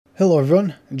Hello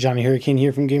everyone, Johnny Hurricane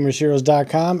here from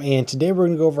GamersHeroes.com, and today we're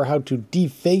going to go over how to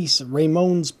deface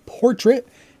Ramon's portrait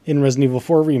in Resident Evil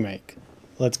 4 Remake.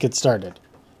 Let's get started.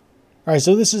 Alright,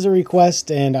 so this is a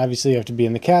request, and obviously you have to be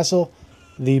in the castle.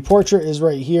 The portrait is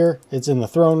right here, it's in the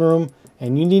throne room,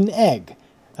 and you need an egg.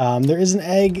 There is an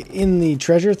egg in the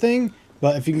treasure thing,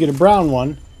 but if you can get a brown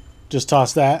one, just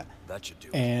toss that,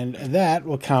 and that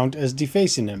will count as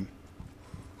defacing him.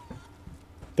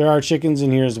 There are chickens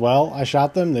in here as well. I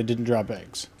shot them. They didn't drop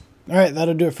eggs. Alright,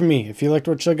 that'll do it for me. If you liked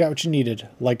what you got what you needed,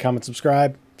 like, comment,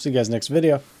 subscribe. See you guys next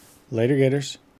video. Later, Gators.